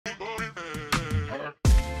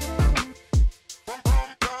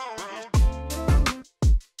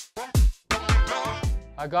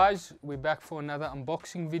Hi guys, we're back for another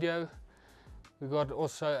unboxing video. We got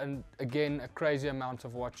also again a crazy amount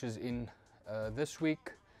of watches in this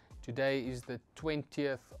week. Today is the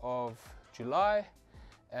 20th of July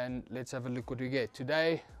and let's have a look what we get.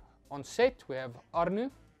 Today on set we have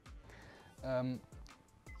Arnu. I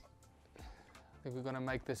think we're going to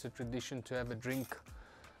make this a tradition to have a drink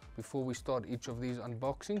before we start each of these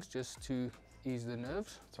unboxings, just to ease the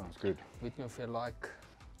nerves. Sounds good. Weet nie of jy like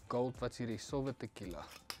gold, wat hierdie silver tequila.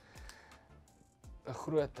 'n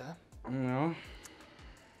groot, hè? Ja.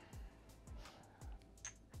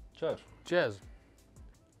 Cheers. Cheers.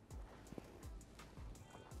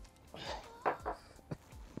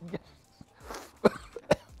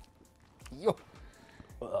 Yo.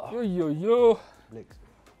 Yo. Lekker.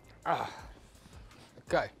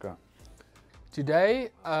 Okay. Okay.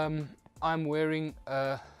 Today I'm wearing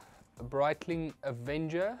a Breitling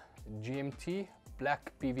Avenger GMT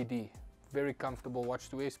Black PVD. Very comfortable watch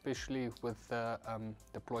to wear, especially with the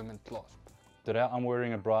deployment clasp. Today I'm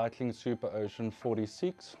wearing a Breitling Super Ocean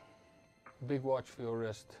 46. Big watch for your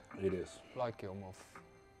wrist. It is. Like hom of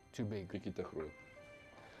too big. Bietjie te groot.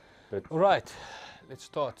 But Alright, let's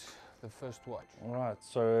start the first watch. alright,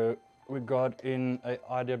 so we got in a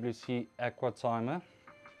IWC Aqua Timer.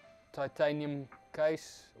 Titanium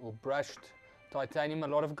case or brushed titanium. A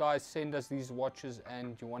lot of guys send us these watches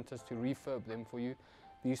and you want us to refurb them for you.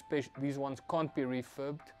 These ones can't be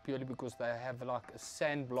refurbed purely because they have like a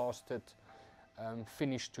sandblasted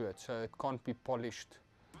finish to it, so it can't be polished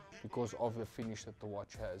because of the finish that the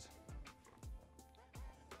watch has.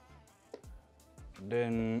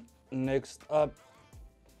 Then next up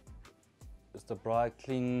is the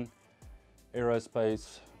Breitling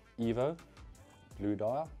Aerospace Evo blue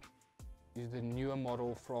dial. Is the newer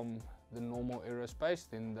model from the normal Aerospace,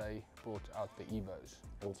 then they brought out the Evos.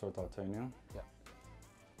 Also titanium. Yeah.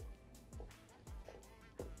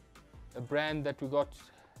 A brand that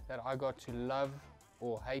I got to love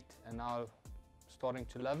or hate, and now starting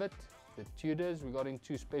to love it, the Tudors. We got in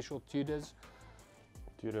two special Tudors.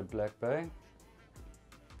 Tudor Black Bay.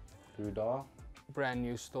 Blue dial. Brand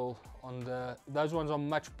new still. Those ones are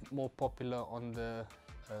much more popular on the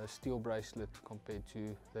steel bracelet compared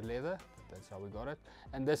to the leather. That's how we got it.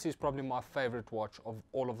 And this is probably my favorite watch of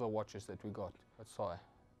all of the watches that we got. That's why.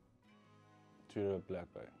 Tudor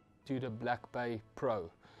Black Bay. Tudor Black Bay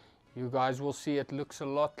Pro. You guys will see it looks a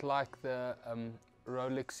lot like the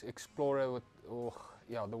Rolex Explorer,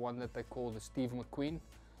 the one that they call the Steve McQueen.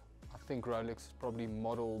 I think Rolex probably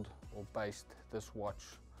modeled or based this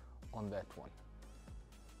watch on that one.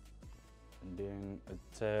 And then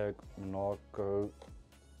a Tag Monaco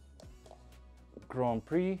Grand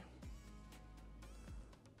Prix.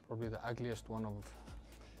 Probably the ugliest one of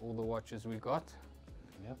all the watches we got.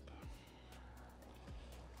 Yep.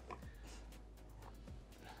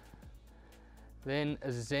 Then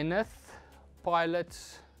a Zenith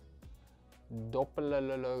Pilots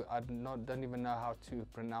Doppler. I don't even know how to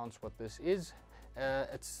pronounce what this is.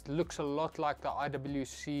 It looks a lot like the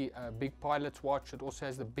IWC Big Pilots watch. It also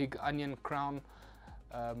has the big onion crown.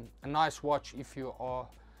 A nice watch if you are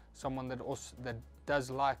someone that does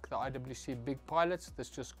like the IWC Big Pilots. This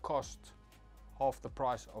just cost half the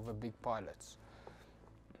price of a Big Pilots.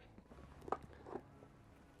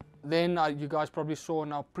 Then you guys probably saw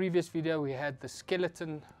in our previous video we had the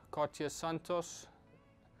skeleton Cartier Santos.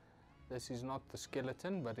 This is not the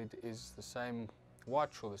skeleton, but it is the same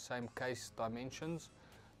watch or the same case dimensions.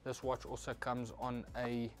 This watch also comes on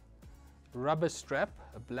a rubber strap,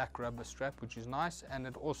 a black rubber strap, which is nice, and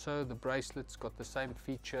it also, the bracelet's got the same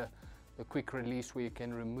feature, the quick release, where you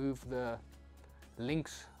can remove the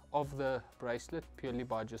links of the bracelet purely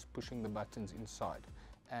by just pushing the buttons inside,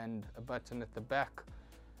 and a button at the back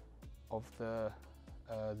of the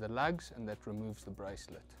lugs, and that removes the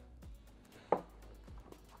bracelet.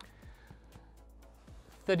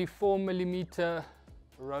 34mm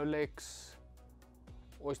Rolex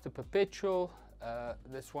Oyster Perpetual.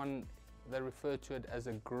 This one, they refer to it as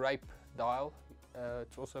a grape dial.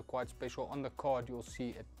 It's also quite special. On the card you'll see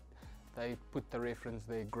it, they put the reference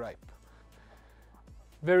there, grape.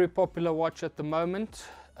 Very popular watch at the moment,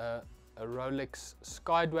 a Rolex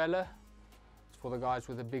Sky Dweller. It's for the guys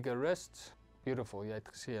with the bigger wrists. Beautiful, you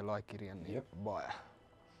can see I like it in Yep. buyer.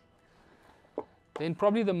 Then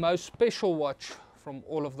probably the most special watch from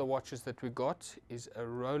all of the watches that we got is a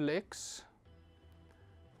Rolex.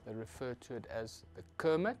 They refer to it as the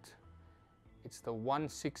Kermit. It's the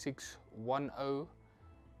 16610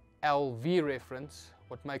 LV reference.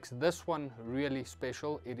 What makes this one really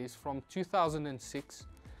special, it is from 2006.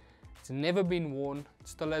 It's never been worn. It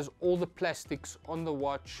still has all the plastics on the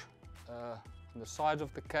watch, on the sides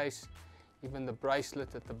of the case. Even the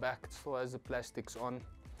bracelet at the back, it still has the plastics on.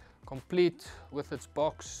 Complete with its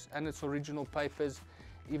box and its original papers.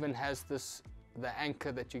 Even has the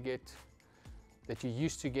anchor that you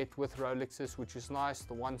used to get with Rolexes, which is nice.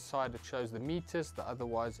 The one side it shows the meters, the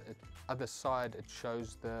other side it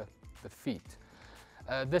shows the feet.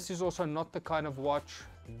 This is also not the kind of watch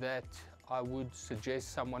that I would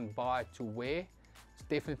suggest someone buy to wear. It's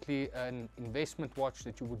definitely an investment watch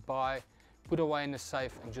that you would buy, put away in a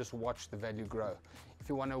safe and just watch the value grow. If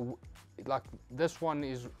you want to, like this one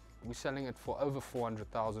we're selling it for over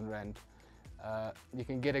 400,000 Rand. You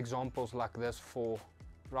can get examples like this for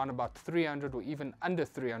around about 300 or even under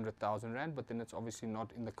 300,000 Rand, but then it's obviously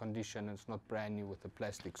not in the condition, it's not brand new with the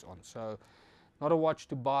plastics on. So not a watch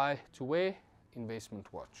to buy to wear,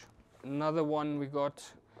 investment watch. Another one we got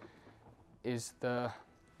is the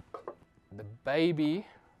baby.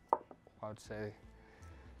 I would say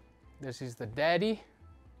this is the daddy,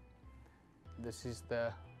 this is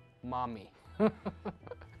the mommy.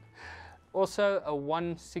 Also a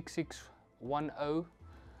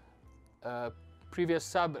 16610 previous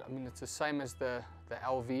sub. I mean, it's the same as the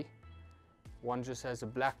LV. One just has a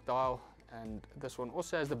black dial and this one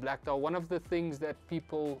also has the black dial. One of the things that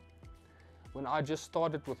people, when I just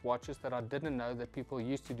started with watches, that I didn't know that people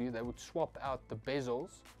used to do, they would swap out the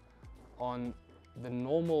bezels on the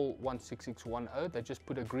normal 16610. They just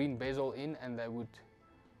put a green bezel in and they would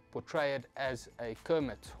portray it as a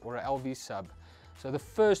Kermit or a LV sub. So the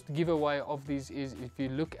first giveaway of these is, if you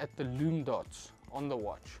look at the lume dots on the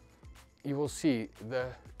watch, you will see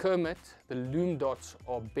the Kermit, the lume dots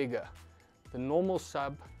are bigger. The normal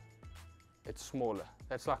sub, it's smaller.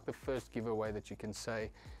 That's like the first giveaway that you can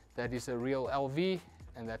say that is a real LV,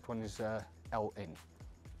 and that one is a LN.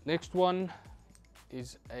 Next one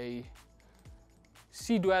is a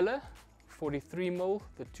Sea Dweller 43mm,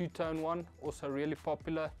 the two-tone one, also really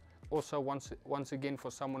popular. Also once again,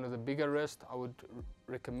 for someone with a bigger wrist, I would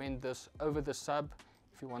recommend this over the sub.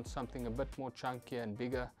 If you want something a bit more chunkier and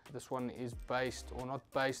bigger, this one is based, or not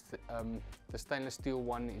based, the stainless steel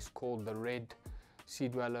one is called the Red Sea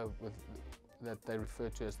Dweller, that they refer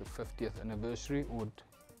to as the 50th anniversary, or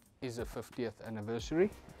is a 50th anniversary.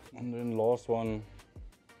 And then last one,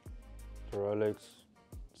 the Rolex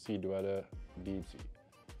Sea Dweller Deep Sea.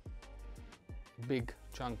 Big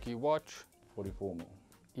chunky watch. 44mm.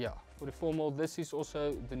 Yeah, 44mm. This is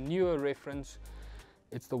also the newer reference.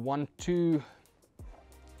 It's the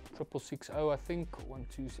 12660, I think,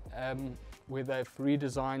 where they've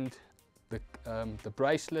redesigned the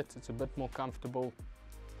bracelet. It's a bit more comfortable,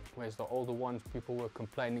 whereas the older ones, people were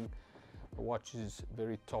complaining the watch is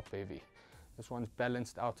very top heavy. This one's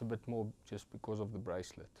balanced out a bit more just because of the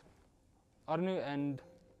bracelet. Arno, and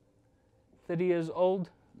 30 years old.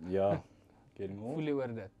 Yeah, getting old. Fully aware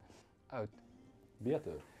of that. Out.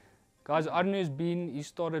 Better. Guys, Arno's he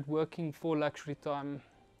started working for Luxurytime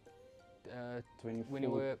when he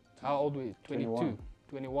were, how old were you? 22,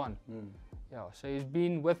 21. Yeah, so he's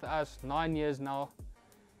been with us 9 years now.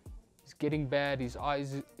 He's getting bad, his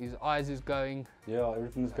eyes is going. Yeah,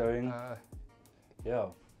 everything's going. Yeah.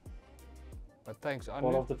 But thanks,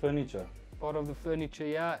 Arno. Part of the furniture. Part of the furniture,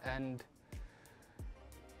 yeah, and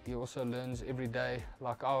he also learns every day,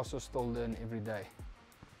 like I also still learn every day.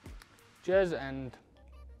 Cheers, and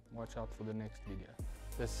watch out for the next video.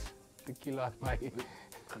 This tequila, mate.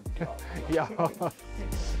 Yeah.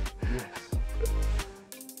 Yes.